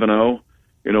 5-0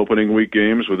 in opening week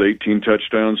games with 18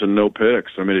 touchdowns and no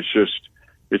picks. I mean,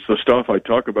 it's the stuff I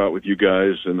talk about with you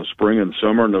guys in the spring and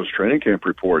summer and those training camp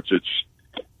reports.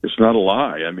 It's not a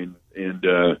lie. I mean, and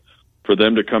for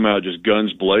them to come out just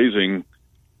guns blazing,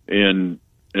 and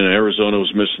Arizona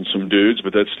was missing some dudes,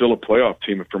 but that's still a playoff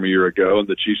team from a year ago, and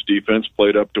the Chiefs defense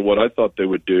played up to what I thought they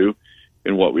would do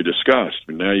and what we discussed.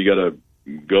 But now you got to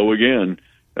go again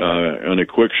on a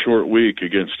quick, short week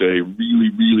against a really,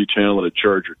 really talented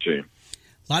Charger team.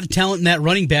 A lot of talent in that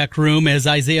running back room as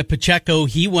Isaiah Pacheco,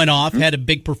 he went off, had a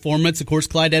big performance. Of course,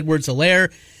 Clyde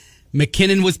Edwards-Helaire,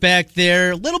 McKinnon was back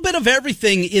there. A little bit of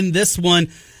everything in this one.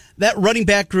 That running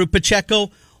back group,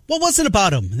 Pacheco, what was it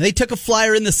about him? They took a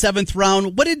flyer in the 7th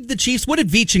round. What did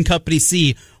Veach and company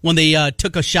see when they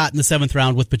took a shot in the 7th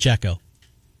round with Pacheco?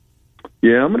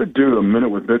 Yeah, I'm going to do a Minute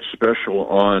with Mitch special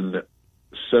on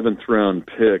 7th round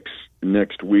picks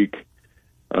next week.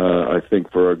 I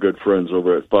think for our good friends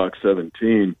over at Fox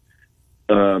 17,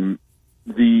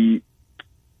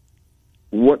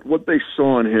 what they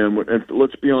saw in him, and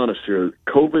let's be honest here,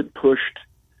 COVID pushed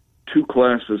 2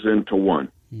 classes into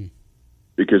one.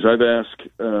 Because I've asked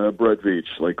Brett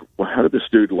Veach, like, well, how did this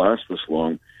dude last this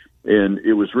long? And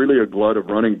it was really a glut of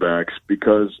running backs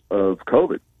because of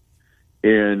COVID.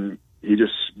 And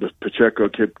Pacheco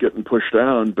kept getting pushed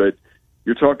down, but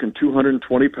you're talking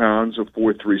 220 pounds of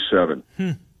 4.37.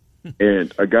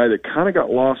 And a guy that kind of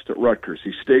got lost at Rutgers.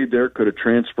 He stayed there, could have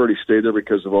transferred. He stayed there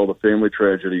because of all the family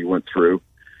tragedy he went through.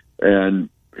 And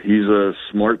he's a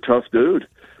smart, tough dude.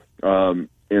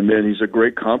 And then he's a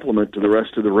great complement to the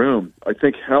rest of the room. I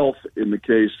think health, in the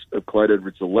case of Clyde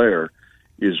Edwards-Helaire,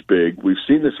 is big. We've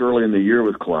seen this early in the year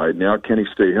with Clyde. Now, can he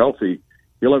stay healthy?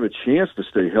 He'll have a chance to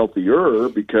stay healthier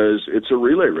because it's a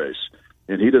relay race,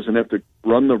 and he doesn't have to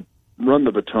run the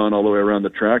baton all the way around the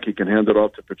track. He can hand it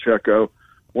off to Pacheco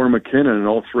or McKinnon, and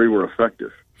all 3 were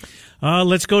effective.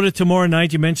 Let's go to tomorrow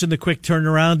night. You mentioned the quick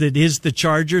turnaround. It is the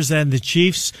Chargers and the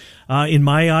Chiefs. In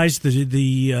my eyes,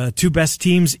 the 2 best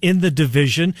teams in the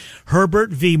division. Herbert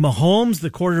v. Mahomes,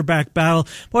 the quarterback battle.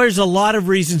 Boy, there's a lot of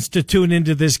reasons to tune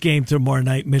into this game tomorrow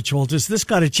night, Mitch Holthus. This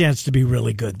got a chance to be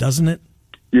really good, doesn't it?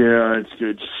 Yeah,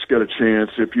 it's got a chance.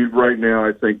 Right now,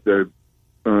 I think the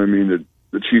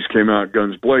Chiefs came out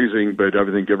guns blazing, but I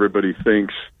think everybody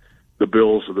thinks the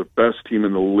Bills are the best team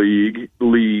in the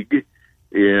league.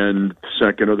 And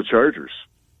second are the Chargers.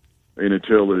 And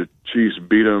until the Chiefs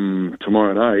beat them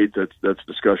tomorrow night, that's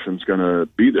discussion's going to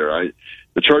be there.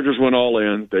 The Chargers went all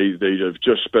in. They have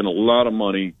just spent a lot of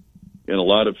money and a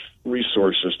lot of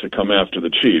resources to come after the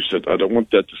Chiefs. I don't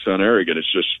want that to sound arrogant.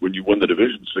 It's just when you win the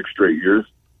division 6 straight years,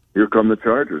 here come the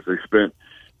Chargers. They spent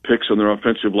picks on their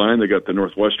offensive line. They got the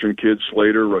Northwestern kid,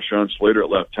 Rashawn Slater, at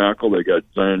left tackle. They got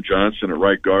Zion Johnson at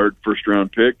right guard,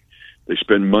 first-round pick. They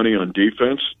spend money on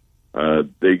defense.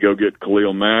 They go get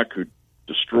Khalil Mack, who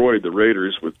destroyed the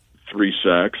Raiders with 3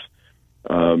 sacks.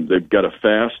 They've got a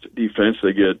fast defense.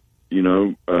 They get, they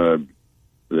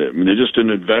just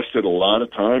invested a lot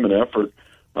of time and effort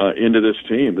into this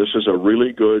team. This is a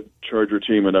really good Charger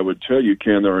team, and I would tell you,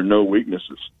 Ken, there are no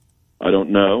weaknesses. I don't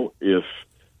know if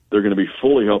they're going to be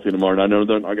fully healthy tomorrow. And I know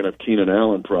they're not going to have Keenan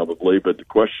Allen probably, but the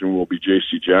question will be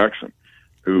J.C. Jackson,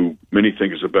 who many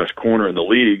think is the best corner in the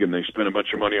league, and they spent a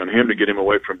bunch of money on him to get him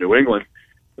away from New England.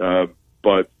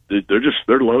 But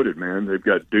they're loaded, man. They've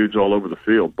got dudes all over the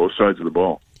field, both sides of the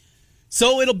ball.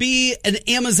 So it'll be an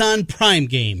Amazon Prime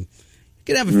game.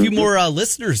 You're going to have a few more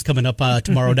listeners coming up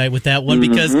tomorrow night with that one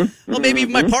because, maybe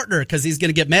my partner, because he's going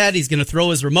to get mad. He's going to throw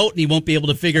his remote, and he won't be able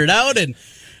to figure it out, and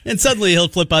suddenly he'll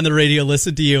flip on the radio,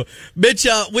 listen to you. Mitch,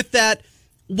 with that,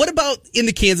 what about in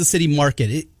the Kansas City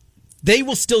market? They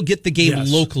will still get the game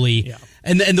locally,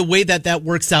 and the way that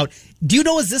works out. Do you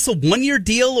know, is this a one-year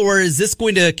deal, or is this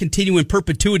going to continue in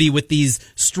perpetuity with these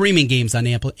streaming games on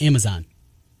Amazon?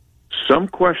 Some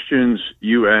questions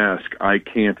you ask, I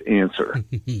can't answer.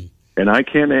 And I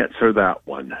can't answer that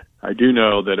one. I do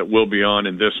know that it will be on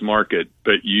in this market,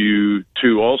 but you,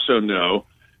 too, also know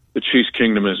the Chiefs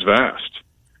Kingdom is vast.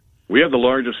 We have the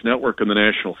largest network in the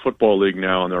National Football League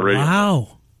now on the radio.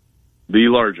 Wow. The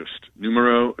largest,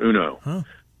 numero uno. Huh.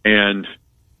 And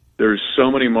there's so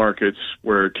many markets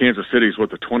where Kansas City is,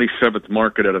 the 27th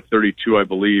market out of 32, I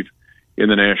believe, in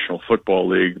the National Football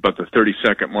League, about the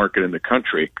 32nd market in the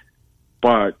country.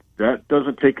 But that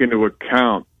doesn't take into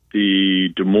account the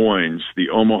Des Moines, the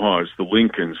Omahas, the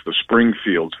Lincolns, the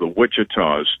Springfields, the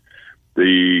Wichitas,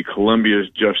 the Columbia's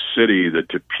Jeff City, the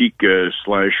Topeka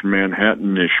 /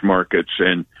 Manhattan-ish markets,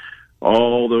 and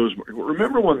all those.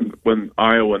 Remember when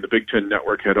Iowa and the Big Ten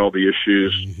Network had all the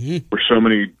issues where so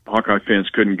many Hawkeye fans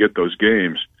couldn't get those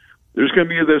games? There's going to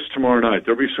be this tomorrow night.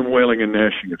 There'll be some wailing and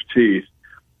gnashing of teeth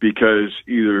because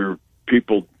either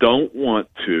people don't want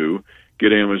to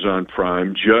get Amazon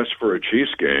Prime just for a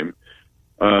Chiefs game.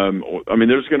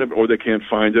 There's going to, or they can't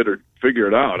find it or figure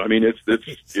it out. I mean,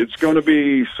 it's going to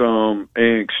be some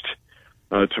angst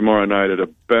tomorrow night at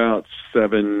about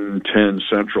 7:10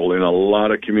 Central in a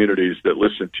lot of communities that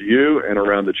listen to you and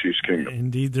around the Chiefs Kingdom.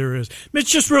 Indeed, there is.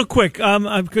 Mitch, just real quick,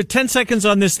 I've got 10 seconds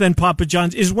on this. Then Papa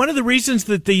John's is one of the reasons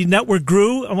that the network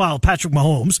grew. Well, Patrick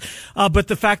Mahomes, but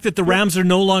the fact that the Rams are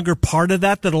no longer part of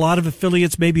that a lot of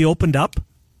affiliates maybe opened up.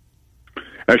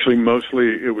 Actually,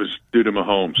 mostly it was due to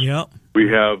Mahomes. Yeah. We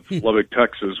have Lubbock,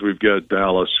 Texas. We've got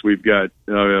Dallas. We've got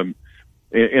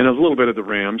and a little bit of the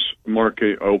Rams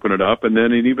market open it up, and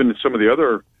then even in some of the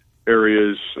other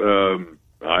areas,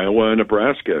 Iowa and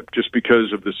Nebraska, just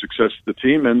because of the success of the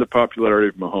team and the popularity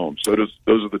of Mahomes. So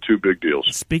those are the two big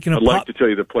deals. I'd like to tell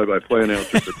you the play-by-play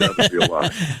announcer, but that would be a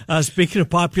lot. Speaking of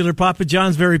popular, Papa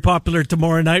John's very popular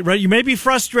tomorrow night, right? You may be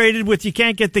frustrated with you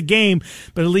can't get the game,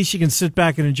 but at least you can sit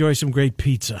back and enjoy some great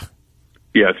pizza.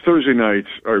 Yeah, Thursday nights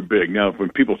are big. Now, when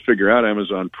people figure out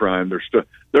Amazon Prime,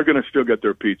 they're going to still get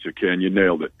their pizza, Ken. You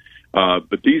nailed it.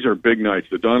 But these are big nights.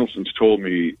 The Donaldsons told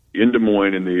me in Des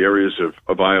Moines, in the areas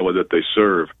of Iowa that they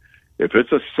serve, if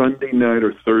it's a Sunday night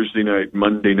or Thursday night,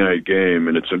 Monday night game,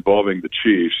 and it's involving the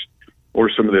Chiefs or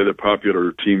some of the other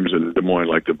popular teams in Des Moines,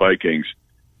 like the Vikings,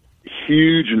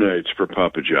 huge nights for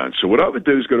Papa John's. So what I would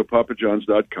do is go to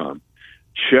papajohns.com,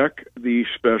 check the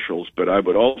specials, but I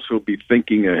would also be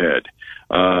thinking ahead.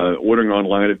 Ordering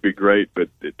online would be great, but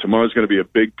tomorrow's going to be a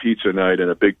big pizza night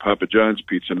and a big Papa John's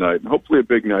pizza night, and hopefully a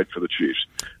big night for the Chiefs.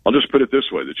 I'll just put it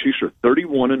this way. The Chiefs are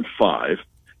 31-5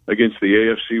 against the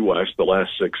AFC West the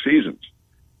last 6 seasons.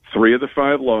 3 of the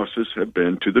 5 losses have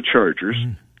been to the Chargers,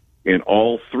 and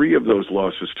all 3 of those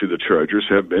losses to the Chargers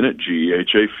have been at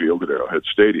GEHA Field at Arrowhead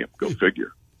Stadium. Go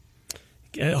figure.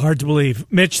 Hard to believe.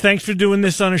 Mitch, thanks for doing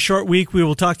this on a short week. We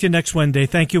will talk to you next Wednesday.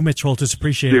 Thank you, Mitch Holthus.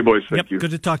 Appreciate it. See you, boys. Thank you.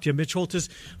 Good to talk to you. Mitch Holthus,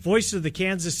 voice of the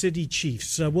Kansas City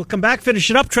Chiefs. We'll come back, finish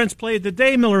it up. Trent's Play of the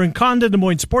Day. Miller and Condon, Des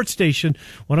Moines Sports Station,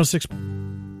 106.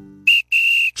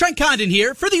 Trent Condon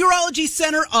here for the Urology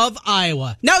Center of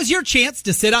Iowa. Now's your chance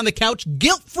to sit on the couch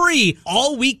guilt-free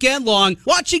all weekend long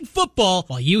watching football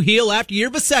while you heal after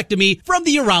your vasectomy from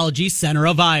the Urology Center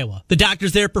of Iowa. The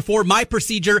doctors there perform my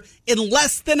procedure in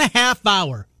less than a half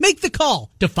hour. Make the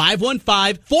call to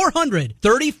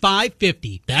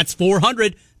 515-400-3550. That's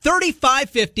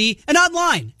 400-3550 and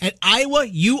online at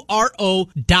iowauro.com.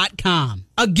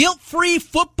 A guilt-free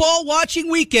football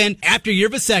watching weekend after your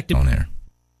vasectomy. On air.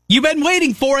 You've been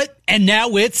waiting for it, and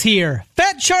now it's here.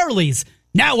 Fat Charlie's,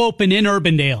 now open in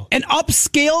Urbandale. An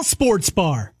upscale sports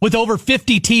bar with over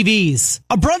 50 TVs.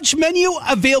 A brunch menu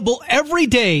available every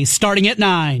day starting at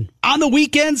 9. On the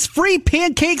weekends, free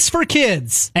pancakes for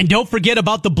kids. And don't forget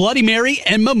about the Bloody Mary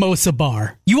and Mimosa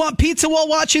Bar. You want pizza while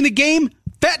watching the game?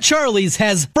 Fat Charlie's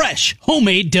has fresh,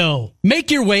 homemade dough. Make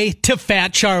your way to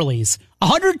Fat Charlie's,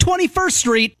 121st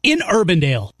Street in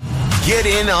Urbandale. Get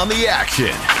in on the action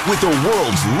with the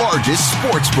world's largest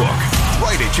sports book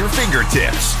right at your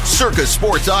fingertips. Circa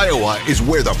Sports Iowa is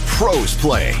where the pros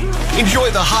play. Enjoy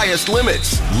the highest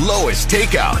limits, lowest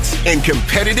takeouts, and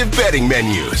competitive betting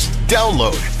menus.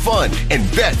 Download, fund, and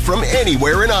bet from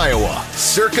anywhere in Iowa.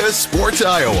 Circa Sports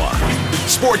Iowa.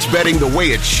 Sports betting the way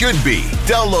it should be.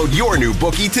 Download your new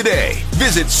bookie today.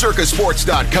 Visit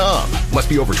circasports.com. Must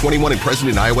be over 21 and present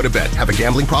in Iowa to bet. Have a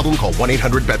gambling problem? Call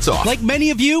 1-800-BETS-OFF. Like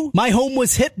many of you, my home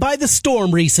was hit by the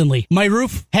storm recently. My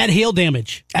roof had hail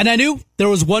damage, and I knew there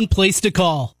was one place to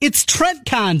call. It's Trent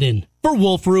Condon for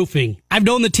Wolf Roofing. I've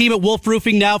known the team at Wolf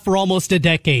Roofing now for almost a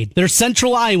decade. They're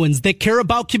Central Iowans that care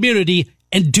about community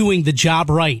and doing the job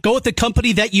right. Go with the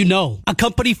company that you know. A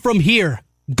company from here.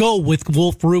 Go with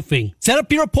Wolf Roofing. Set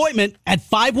up your appointment at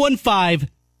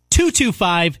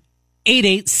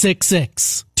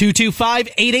 515-225-8866.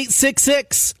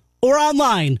 225-8866 or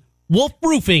online,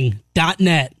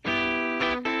 wolfroofing.net.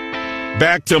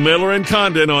 Back to Miller and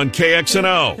Condon on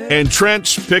KXNO and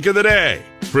Trent's Pick of the Day,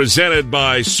 presented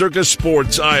by Circa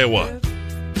Sports Iowa.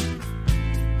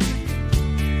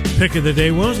 Pick of the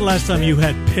day. When was the last time you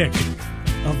had pick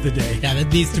of the day? Yeah,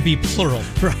 that needs to be plural.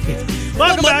 Right.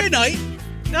 Welcome Monday night.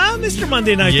 Mr.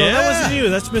 Monday Night, though. That wasn't you.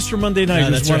 That's Mr. Monday Night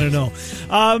who's want to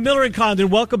know. Miller and Condon,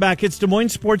 welcome back. It's Des Moines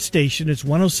Sports Station. It's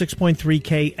 106.3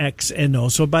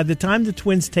 KXNO. So by the time the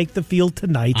Twins take the field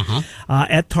tonight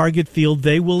at Target Field,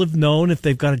 they will have known if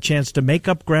they've got a chance to make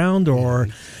up ground or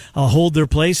hold their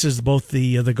place, as both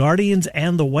the Guardians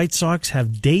and the White Sox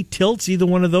have day tilts. Either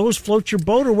one of those float your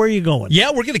boat, or where are you going? Yeah,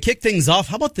 we're going to kick things off.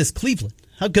 How about this Cleveland?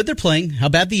 How good they're playing, how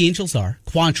bad the Angels are.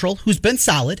 Quantrill, who's been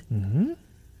solid.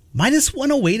 Minus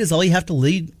 108 is all you have to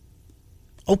lead.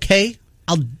 Okay.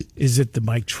 Is it the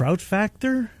Mike Trout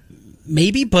factor?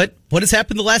 Maybe, but what has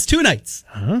happened the last two nights?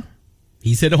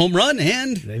 He's hit a home run,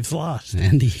 and they've lost.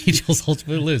 And the Angels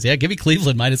ultimately lose. Yeah, give me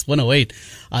Cleveland minus 108.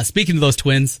 Speaking of those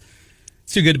Twins,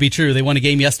 it's too good to be true. They won a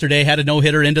game yesterday, had a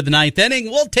no-hitter into the ninth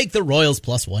inning. We'll take the Royals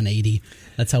plus 180.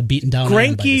 That's how beaten down I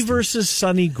am by this Greinke versus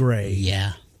Sonny Gray.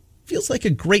 Yeah. Feels like a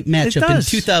great matchup in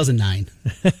 2009.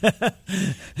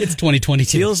 It's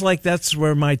 2022. Feels like that's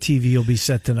where my TV will be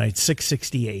set tonight,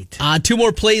 668. Two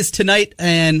more plays tonight,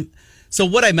 and so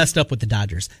what I messed up with the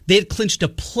Dodgers. They had clinched a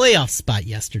playoff spot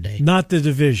yesterday. Not the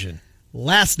division.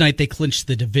 Last night they clinched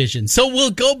the division. So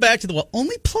we'll go back to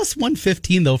only plus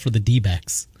 115, though, for the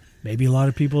D-backs. Maybe a lot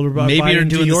of people are buying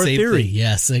into your theory. Thing.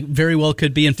 Yes, it very well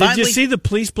could be. And finally, did you see the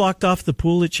police blocked off the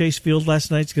pool at Chase Field last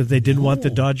night because they didn't want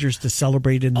the Dodgers to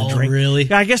celebrate in the drink? Really?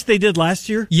 Yeah, I guess they did last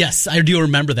year. Yes, I do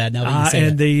remember that now that you say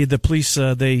and that. the police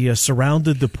they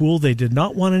surrounded the pool. They did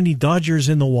not want any Dodgers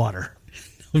in the water.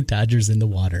 No Dodgers in the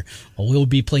water. Well, we'll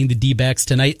be playing the D-backs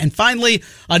tonight. And finally,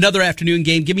 another afternoon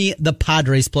game. Give me the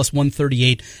Padres plus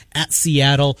 138 at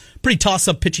Seattle. Pretty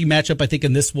toss-up pitching matchup, I think,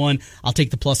 in this one. I'll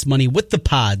take the plus money with the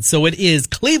Pods. So it is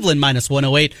Cleveland minus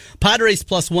 108, Padres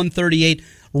plus 138,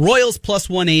 Royals plus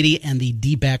 180, and the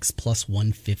D-backs plus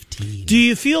 115. Do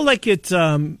you feel like it...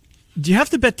 do you have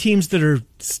to bet teams that are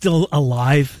still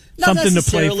alive? Not something to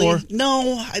play for?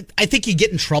 No, I think you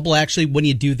get in trouble, actually, when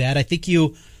you do that. I think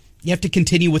you have to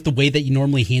continue with the way that you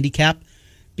normally handicap,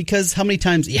 because how many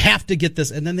times you have to get this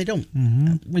and then they don't.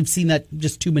 We've seen that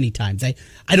just too many times. I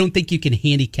don't think you can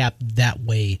handicap that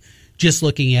way. Just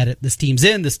looking at it, this team's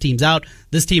in, this team's out,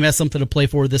 this team has something to play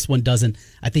for, this one doesn't.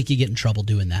 I think you get in trouble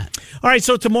doing that. All right,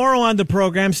 so tomorrow on the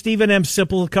program, Stephen M.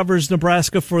 Sipple covers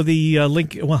Nebraska for the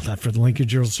not for the Lincoln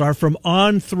Journal-Star, from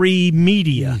On3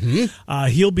 Media.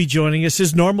 He'll be joining us.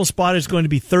 His normal spot is going to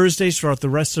be Thursdays throughout the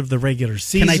rest of the regular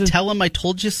season. Can I tell him I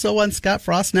told you so on Scott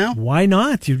Frost now? Why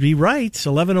not? You'd be right.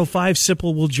 11:05,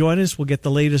 Sipple will join us. We'll get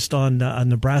the latest on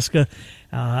Nebraska.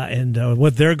 And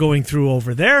what they're going through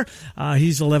over there.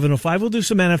 He's 11:05. We'll do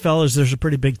some NFL as there's a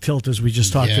pretty big tilt, as we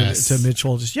just talked to Mitch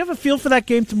Holtis. Do you have a feel for that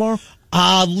game tomorrow?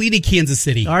 Leading Kansas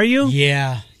City. Are you?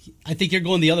 Yeah. I think you're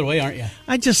going the other way, aren't you?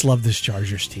 I just love this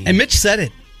Chargers team. And Mitch said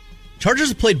it. Chargers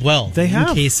have played well. They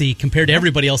have. In KC compared to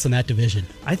everybody else in that division.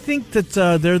 I think that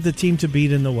they're the team to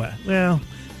beat in the West. Well,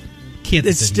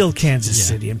 Kansas City. Still Kansas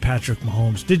City and Patrick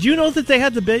Mahomes. Did you know that they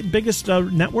had the biggest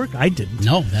network? I didn't.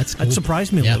 No, that's cool. That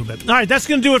surprised me a little bit. All right, that's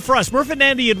going to do it for us. Murph and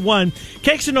Andy at 1,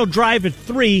 KXNO Drive at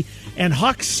 3, and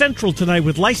Hawks Central tonight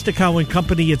with Leistokow and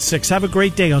Company at 6. Have a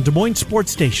great day on Des Moines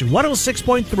Sports Station,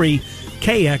 106.3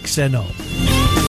 KXNO.